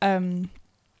make.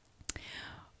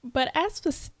 But as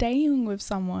for staying with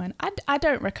someone, I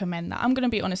don't recommend that. I'm going to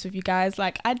be honest with you guys.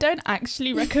 Like, I don't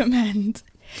actually recommend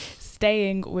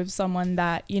staying with someone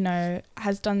that, you know,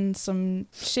 has done some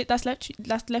shit that's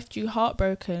left you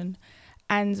heartbroken.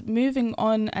 And moving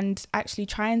on and actually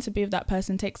trying to be with that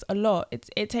person takes a lot.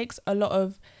 It takes a lot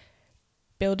of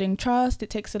building trust. It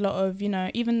takes a lot of, you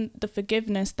know, even the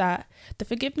forgiveness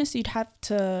you'd have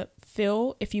to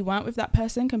feel if you weren't with that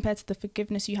person compared to the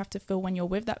forgiveness you have to feel when you're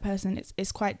with that person.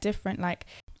 It's quite different. Like,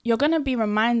 you're going to be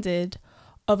reminded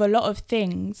of a lot of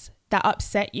things that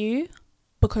upset you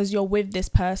because you're with this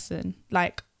person.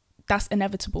 Like, that's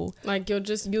inevitable. Like,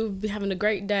 you'll be having a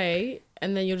great day,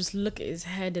 and then you'll just look at his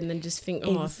head and then just think,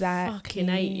 oh, exactly. I fucking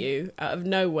hate you, out of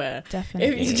nowhere.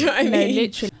 Definitely. You know what I mean?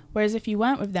 Literally. Whereas if you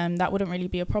weren't with them, that wouldn't really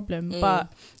be a problem.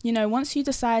 But, you know, once you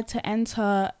decide to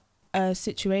enter a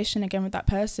situation again with that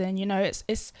person, you know,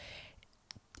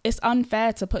 it's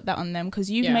unfair to put that on them, because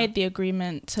you've made the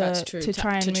agreement to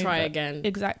try again.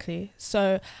 Exactly.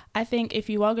 So I think if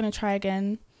you are going to try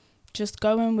again, just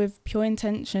go in with pure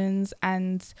intentions,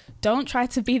 and don't try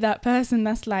to be that person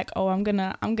that's like, oh, I'm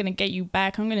gonna get you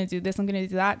back, I'm gonna do this, I'm gonna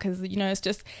do that, because it's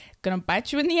just gonna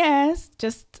bite you in the ass.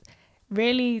 Just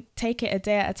really take it a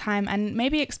day at a time, and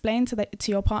maybe explain to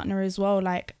your partner as well,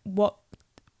 like what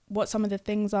some of the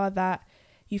things are that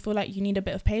you feel like you need a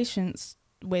bit of patience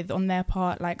with on their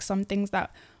part, like some things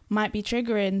that might be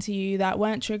triggering to you that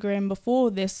weren't triggering before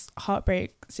this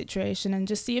heartbreak situation, and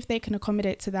just see if they can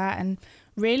accommodate to that, and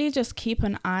really just keep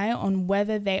an eye on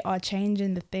whether they are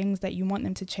changing the things that you want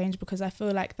them to change, because I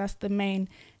feel like that's the main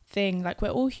thing. Like, we're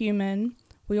all human,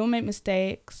 we all make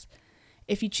mistakes.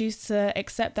 If you choose to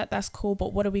accept that, that's cool,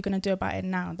 but what are we going to do about it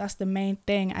now? That's the main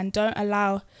thing. And don't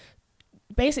allow,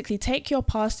 basically take your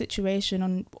past situation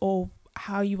on, or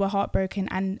how you were heartbroken,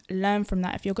 and learn from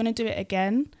that. If you're going to do it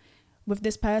again with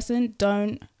this person,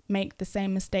 don't make the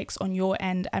same mistakes on your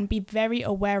end, and be very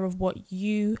aware of what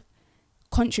you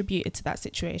contributed to that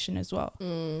situation as well.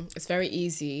 It's very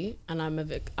easy, and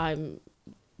I'm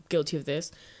guilty of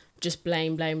this. Just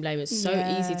blame. It's so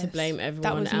easy to blame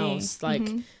everyone else. Like,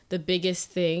 the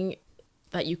biggest thing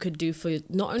that you could do for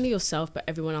not only yourself but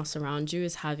everyone else around you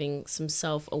is having some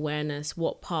self-awareness.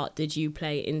 What part did you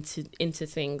play into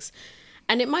things?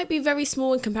 And it might be very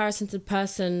small in comparison to the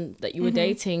person that you were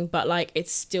dating, but like,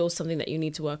 it's still something that you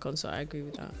need to work on. So I agree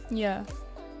with that. Yeah.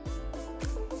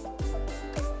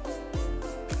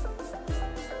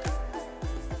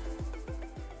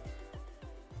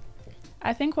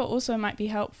 I think what also might be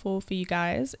helpful for you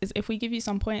guys is if we give you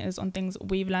some pointers on things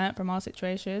we've learned from our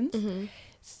situations.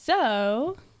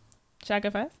 So, should I go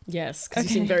first? Yes, because you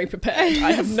seem very prepared.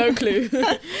 I have no clue.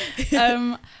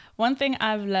 One thing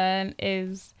I've learned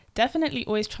is definitely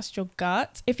always trust your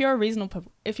gut. If you're a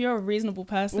reasonable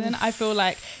person, I feel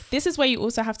like this is where you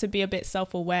also have to be a bit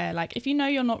self-aware. Like, if you know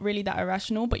you're not really that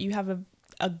irrational, but you have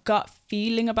a gut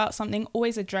feeling about something,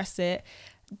 always address it.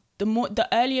 The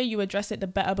earlier you address it, the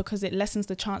better, because it lessens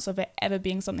the chance of it ever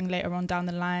being something later on down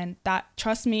the line. That,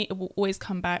 trust me, it will always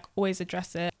come back. Always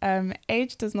address it.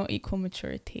 Age does not equal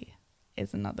maturity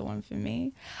is another one for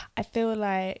me. I feel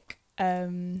like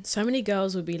so many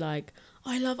girls would be like,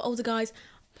 oh, I love older guys.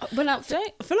 I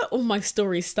feel like all my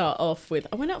stories start off with,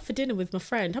 I went out for dinner with my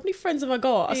friend. How many friends have I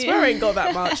got? I swear I ain't got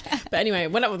that much. But anyway,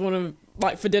 went out with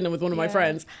for dinner with one of my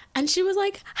friends, and she was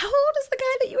like, how old is the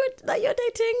guy that you're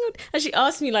dating? And she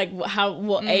asked me like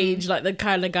what age, like the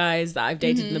kind of guys that I've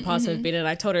dated in the past have been, and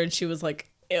I told her, and she was like,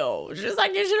 ew. She was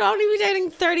like, you should only be dating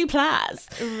 30 plus.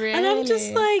 Really? And I'm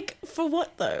just like, for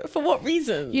what though? For what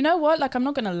reason? You know what? Like, I'm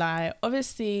not gonna lie.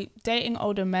 Obviously, dating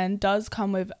older men does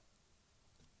come with,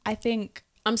 I think,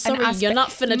 I'm sorry, you're not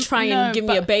finna try and give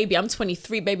me a baby. I'm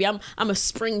 23, baby. I'm a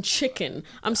spring chicken.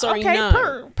 I'm sorry, okay,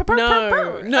 no.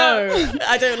 No.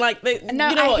 I don't like that. No,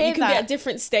 you know I what? hear You can that. be at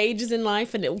different stages in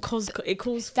life, and it causes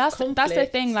that's conflict. the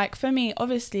thing. Like, for me,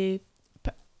 obviously,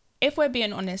 if we're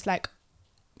being honest, like,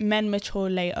 men mature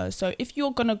later. So if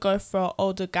you're gonna go for an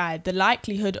older guy, the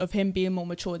likelihood of him being more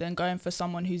mature than going for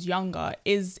someone who's younger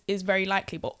is very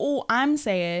likely. But all I'm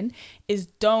saying is,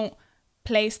 don't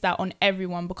place that on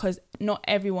everyone, because not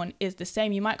everyone is the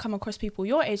same. You might come across people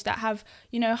your age that have,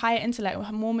 higher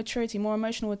intellect, more maturity, more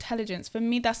emotional intelligence. For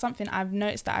me, that's something I've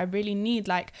noticed that I really need.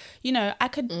 Like, I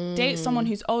could date someone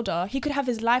who's older. He could have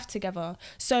his life together.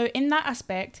 So in that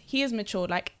aspect, he is mature.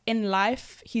 Like, in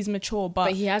life, he's mature,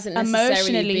 but he hasn't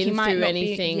necessarily been through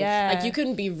anything. Like, you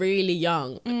can be really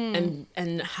young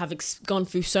and have gone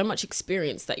through so much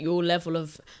experience that your level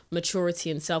of maturity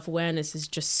and self-awareness is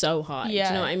just so high. Do you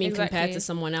know what I mean? Exactly. Compared to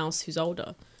someone else who's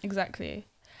older. Exactly.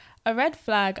 A red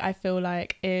flag, I feel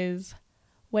like, is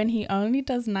when he only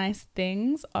does nice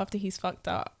things after he's fucked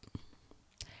up.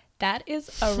 That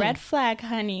is a red flag,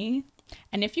 honey.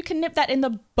 And if you can nip that in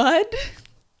the bud,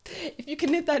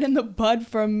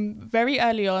 from very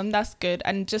early on, that's good.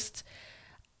 And just,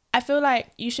 I feel like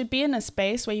you should be in a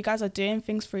space where you guys are doing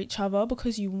things for each other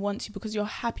because you want to, because you're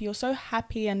happy. You're so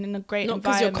happy and in a great environment. Not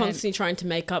because you're constantly trying to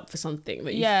make up for something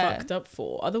that you fucked up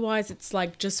for. Otherwise, it's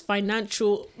like just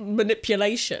financial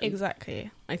manipulation.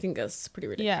 Exactly. I think that's pretty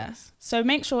ridiculous. Yeah. So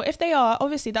make sure, if they are,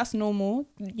 obviously that's normal.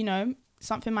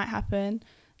 Something might happen.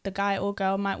 The guy or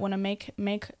girl might want to make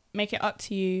it up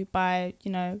to you by,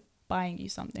 buying you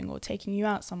something or taking you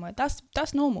out somewhere. That's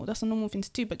normal. That's a normal thing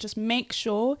to do. But just make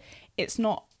sure it's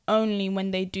not only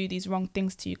when they do these wrong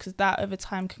things to you, because that over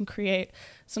time can create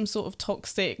some sort of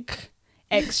toxic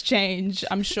exchange,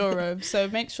 I'm sure of. So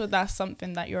make sure that's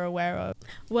something that you're aware of.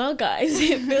 Well, guys,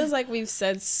 it feels like we've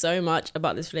said so much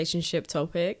about this relationship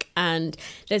topic, and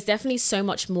there's definitely so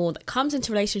much more that comes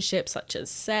into relationships, such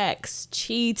as sex,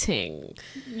 cheating,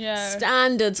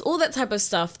 standards, all that type of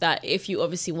stuff, that if you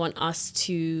obviously want us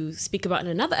to speak about in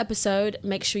another episode,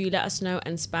 make sure you let us know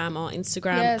and spam our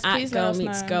Instagram at Girl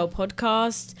Meets Girl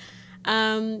Podcast.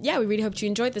 We really hope you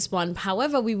enjoyed this one.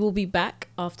 However, we will be back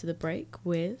after the break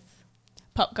with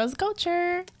Pop Goes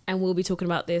Culture, and we'll be talking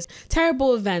about this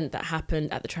terrible event that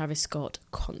happened at the Travis Scott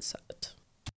concert.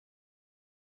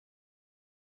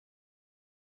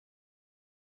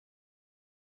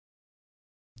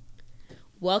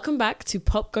 Welcome back to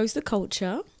Pop Goes the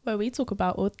Culture, where we talk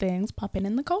about all things popping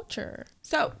in the culture.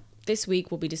 So this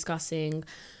week we'll be discussing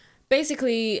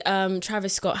basically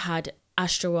Travis Scott had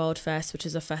Astroworld Fest, which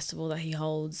is a festival that he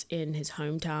holds in his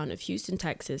hometown of Houston,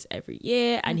 Texas every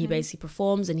year, and he basically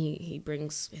performs, and he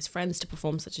brings his friends to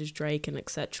perform, such as Drake and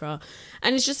etc.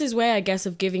 And it's just his way, I guess,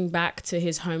 of giving back to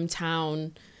his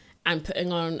hometown and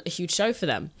putting on a huge show for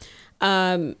them.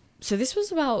 So this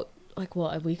was about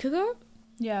a week ago?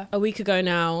 Yeah. A week ago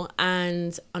now,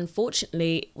 and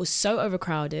unfortunately it was so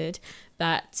overcrowded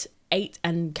that 8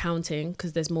 and counting,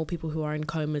 because there's more people who are in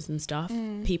comas and stuff,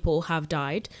 people have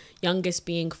died, youngest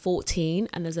being 14,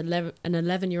 and there's an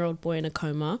 11-year-old boy in a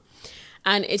coma.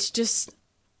 And it's just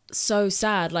so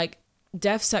sad. Like,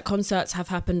 deaths at concerts have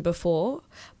happened before,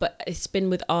 but it's been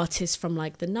with artists from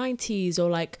like the 90s, or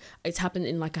like it's happened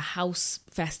in like a house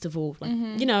festival,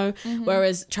 like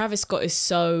whereas Travis Scott is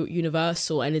so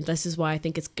universal, and this is why I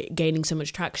think it's gaining so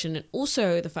much traction. And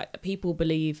also the fact that people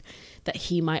believe that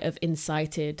he might have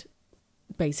incited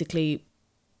basically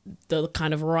the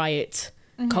kind of riot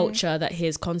culture that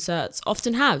his concerts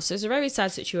often have. So it's a very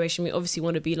sad situation. We obviously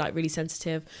want to be like really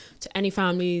sensitive to any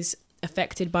families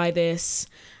affected by this.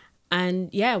 And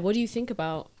yeah, what do you think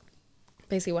about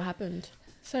basically what happened?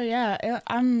 So yeah,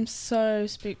 I'm so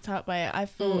spooked out by it. I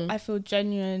feel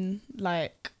genuine,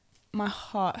 like my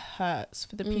heart hurts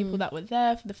for the people that were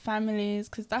there, for the families,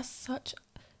 because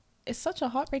it's such a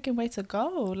heartbreaking way to go.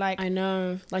 Like, I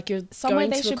know, like you're somewhere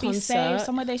going they to should a concert. be safe,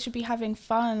 somewhere they should be having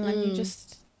fun, and you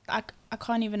just I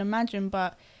can't even imagine.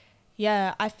 But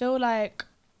yeah, I feel like,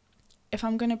 if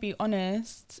I'm gonna be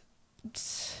honest,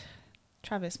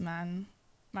 Travis, man,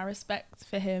 my respect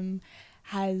for him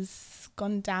has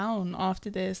gone down after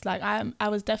this. Like, I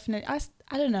was definitely,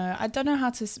 I don't know how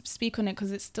to speak on it,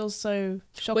 because it's still so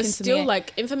shocking to me. We're still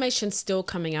like, information's still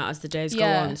coming out as the days go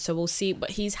on, so we'll see.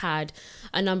 But he's had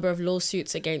a number of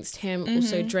lawsuits against him.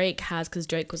 Also Drake has, because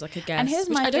Drake was like a guest, and here's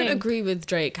my I don't thing. agree with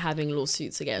Drake having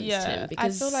lawsuits against him,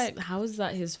 because I feel like, how is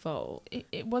that his fault?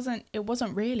 It wasn't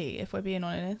really, if we're being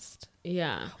honest.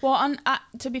 Yeah. Well,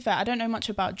 to be fair, I don't know much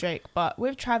about Drake, but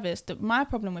with Travis, my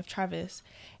problem with Travis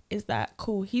is that,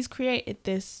 cool, he's created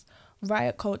this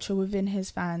riot culture within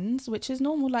his fans, which is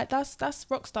normal. Like, that's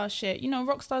rockstar shit. You know,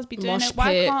 rock stars be doing mosh it.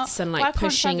 pits and like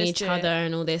pushing each other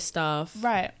and all this stuff.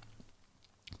 Right.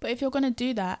 But if you're gonna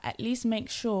do that, at least make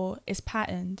sure it's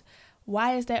patterned.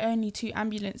 Why is there only 2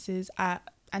 ambulances and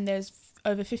there's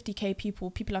over 50k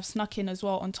people have snuck in as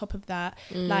well on top of that?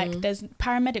 Like, there's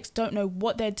paramedics don't know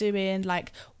what they're doing.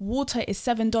 Like, water is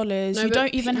 $7. You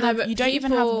don't even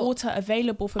have water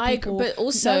available for people. But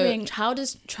also, how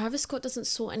does Travis Scott doesn't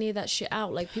sort any of that shit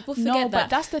out? Like, people forget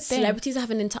that that's the thing. Celebrities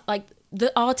have the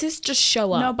artists just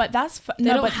show up. No, but they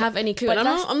don't have any clue. And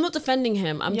I'm not defending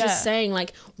him. I'm just saying,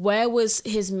 like, where was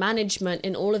his management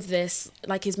in all of this?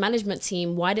 Like, his management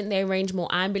team, why didn't they arrange more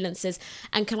ambulances?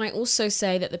 And can I also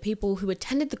say that the people who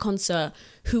attended the concert,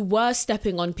 who were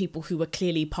stepping on people who were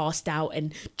clearly passed out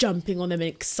and jumping on them and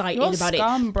excited about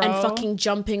it, bro. and fucking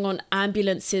jumping on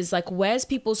ambulances, like, where's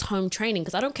people's home training?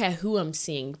 Because I don't care who I'm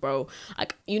seeing, bro.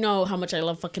 Like, you know how much I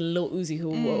love fucking Lil Uzi,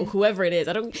 whoever it is.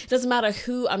 It doesn't matter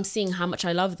who I'm seeing, how much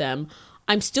I love them.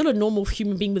 I'm still a normal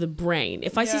human being with a brain.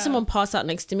 If I see someone pass out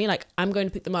next to me, like, I'm going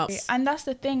to pick them up. And that's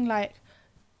the thing, like,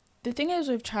 the thing is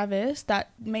with Travis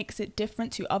that makes it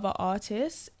different to other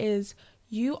artists is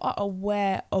you are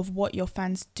aware of what your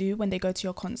fans do when they go to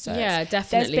your concerts. Yeah,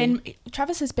 definitely.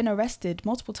 Travis has been arrested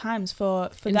multiple times for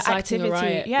the activity.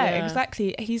 Riot, yeah,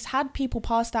 exactly. He's had people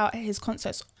passed out at his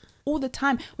concerts all the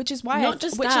time, which is why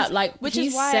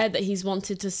he's said that he's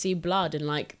wanted to see blood, and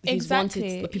like he's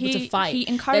wanted people to fight. He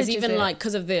encourages There's even it. like,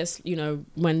 because of this, you know,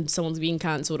 when someone's being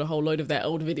cancelled, a whole load of their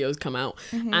old videos come out,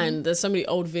 and there's so many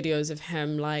old videos of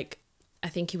him, like, I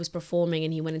think he was performing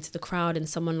and he went into the crowd and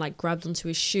someone like grabbed onto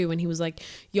his shoe and he was like,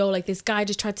 yo, like, this guy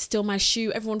just tried to steal my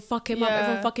shoe, everyone fuck him up,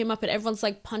 and everyone's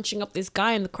like punching up this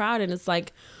guy in the crowd, and it's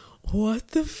like, what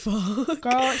the fuck?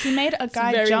 Girl, he made a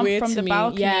guy jump from the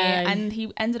balcony and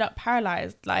he ended up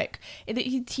paralyzed. Like,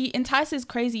 he entices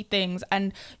crazy things.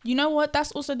 And you know what?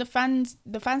 That's also the fans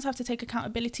have to take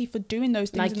accountability for doing those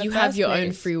things. Like, in the you first have your place.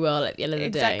 own free will at the end of the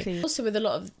Exactly. day. Also, with a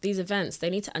lot of these events, they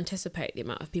need to anticipate the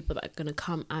amount of people that are going to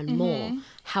come and more.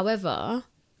 However,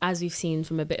 as we've seen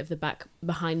from a bit of the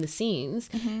behind the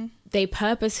scenes, they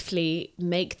purposefully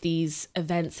make these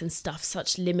events and stuff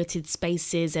such limited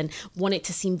spaces and want it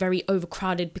to seem very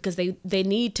overcrowded because they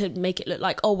need to make it look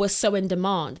like, oh, we're so in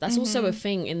demand. That's also a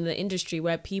thing in the industry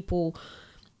where people,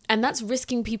 and that's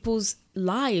risking people's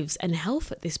lives and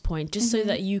health at this point, just so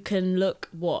that you can look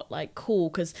cool,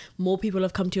 because more people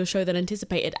have come to your show than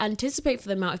anticipated. Anticipate for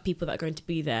the amount of people that are going to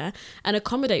be there and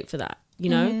accommodate for that, you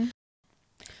know?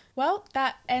 Well,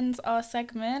 that ends our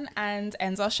segment and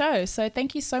ends our show. So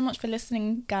thank you so much for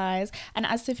listening, guys. And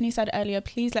as Tiffany said earlier,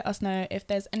 please let us know if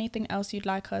there's anything else you'd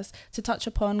like us to touch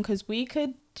upon, because we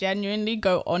could genuinely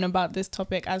go on about this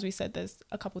topic. As we said, there's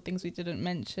a couple things we didn't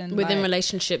mention. Within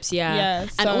relationships, yeah.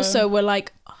 So, and also, we're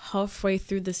like halfway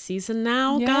through the season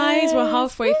now, guys. We're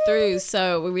halfway through.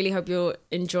 So we really hope you're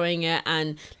enjoying it.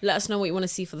 And let us know what you want to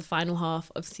see for the final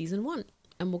half of season 1.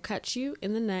 And we'll catch you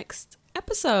in the next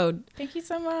episode. Thank you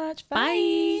so much.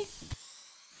 Bye.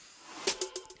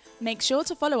 Make sure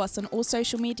to follow us on all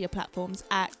social media platforms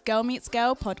at Girl Meets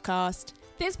Girl Podcast.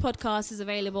 This podcast is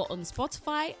available on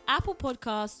Spotify, Apple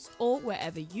Podcasts, or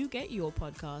wherever you get your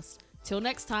podcasts. Till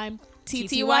next time,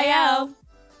 TTYL.